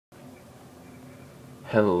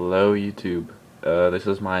Hello YouTube. This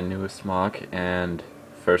is my newest mock, and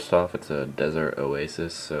first off, it's a desert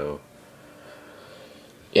oasis, so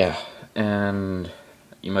yeah. And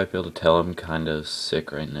you might be able to tell I'm kind of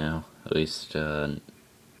sick right now, at least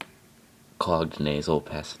clogged nasal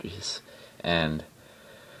passages, and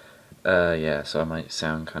yeah, so I might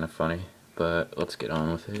sound kind of funny, but let's get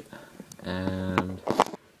on with it. And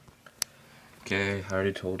okay, I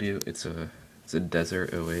already told you it's a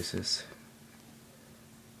desert oasis.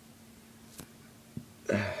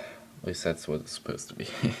 At least that's what it's supposed to be.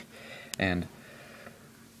 And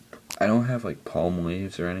I don't have like palm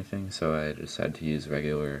leaves or anything, so I just had to use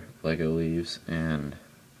regular Lego leaves and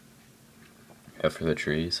for the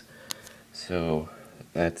trees. So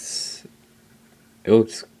it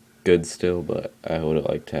looks good still, but I would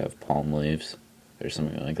like to have palm leaves or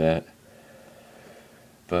something like that.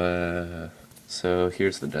 But so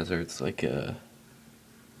here's the desert. It's like I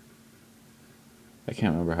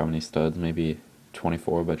can't remember how many studs, maybe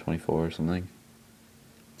 24 by 24 or something.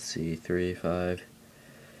 Let's see, 3, 5,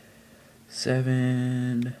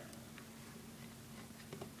 7,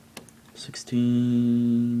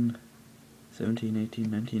 16, 17,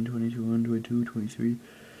 18, 19, 20, 21, 22, 23,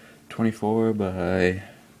 24 by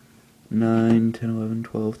 9, 10, 11,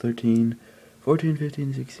 12, 13, 14,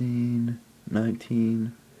 15, 16,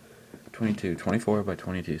 19, 22, 24 by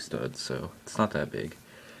 22 studs, so it's not that big.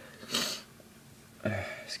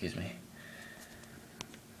 Excuse me.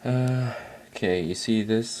 Okay, you see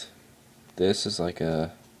this? This is like an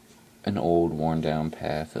old worn down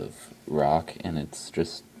path of rock, and it's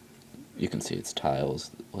just, you can see it's tiles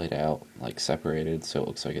laid out, like separated, so it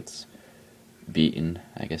looks like it's beaten,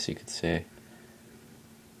 I guess you could say.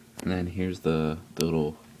 And then here's the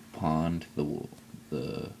little pond, the what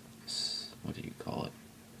do you call it?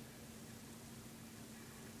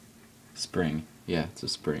 Spring. Yeah, it's a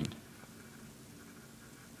spring.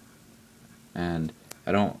 And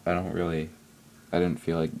I didn't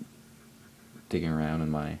feel like digging around in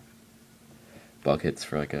my buckets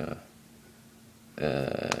for like a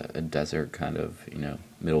desert kind of,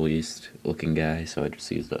 Middle East looking guy, so I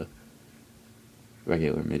just used a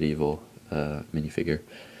regular medieval minifigure.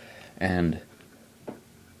 And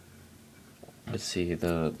let's see,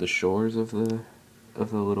 the shores of the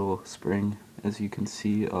little spring, as you can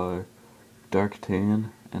see, are dark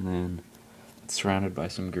tan, and then it's surrounded by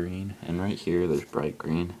some green, and right here there's bright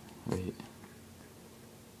green, right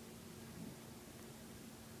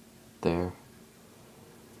there,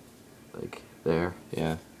 like there.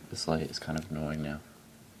 Yeah, this light is kind of annoying now.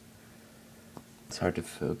 It's hard to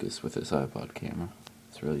focus with this iPod camera.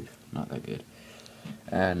 It's really not that good.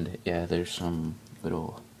 And yeah, there's some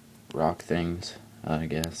little rock things, I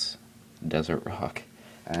guess, desert rock,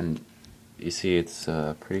 and you see it's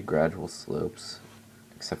pretty gradual slopes,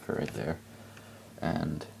 except for right there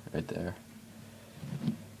and right there.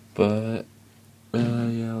 But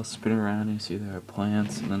yeah, I'll spin around and you see there are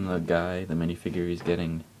plants, and then the guy, the minifigure, he's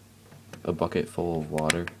getting a bucket full of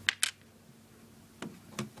water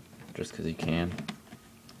just because he can.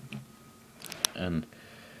 And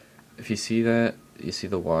if you see that, you see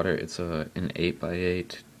the water, it's an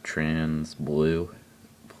 8x8 trans blue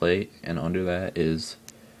plate, and under that is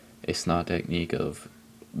a snot technique of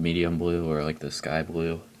medium blue or like the sky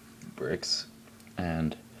blue bricks,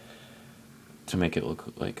 and to make it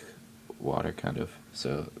look like water kind of.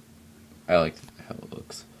 So I like how it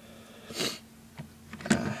looks.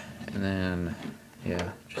 And then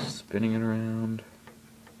yeah, just spinning it around.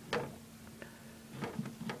 I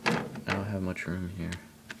don't have much room here.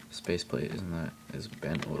 Space plate is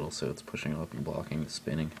bent a little, so it's pushing up and blocking the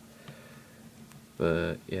spinning.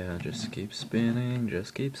 But yeah, just keep spinning,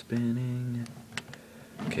 just keep spinning.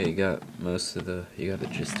 Okay, you got the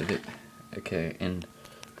gist of it. Okay, and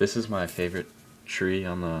this is my favorite tree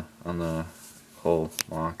on the whole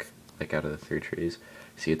mock, like out of the 3 trees.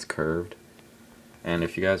 See, it's curved. And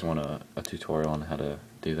if you guys want a tutorial on how to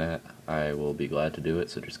do that, I will be glad to do it,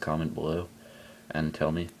 so just comment below and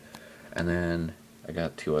tell me. And then I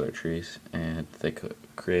got 2 other trees, and they could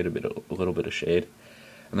create a little bit of shade.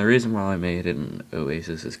 And the reason why I made it an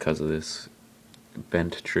oasis is because of this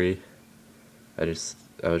bent tree. I was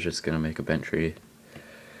just gonna make a bent tree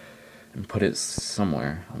and put it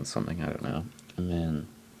somewhere on something, I don't know. And then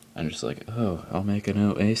I'm just like, oh, I'll make an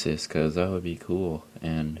oasis because that would be cool,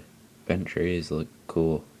 and bent trees look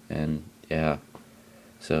cool, and yeah.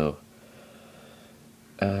 So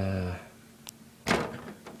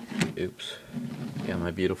oops. Yeah,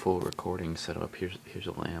 my beautiful recording setup. Here's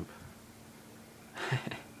a lamp.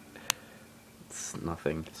 It's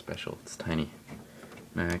nothing special. It's tiny.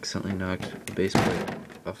 And I accidentally knocked the base plate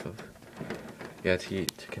off of. Yeah, to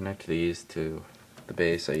connect these to the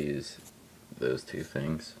bass I use those two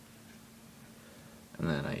things, and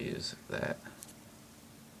then I use that.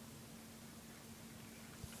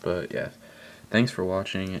 But yeah, thanks for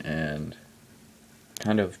watching, and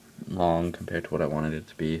kind of long compared to what I wanted it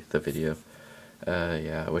to be, the video.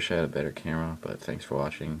 Yeah, I wish I had a better camera, but thanks for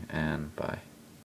watching, and bye.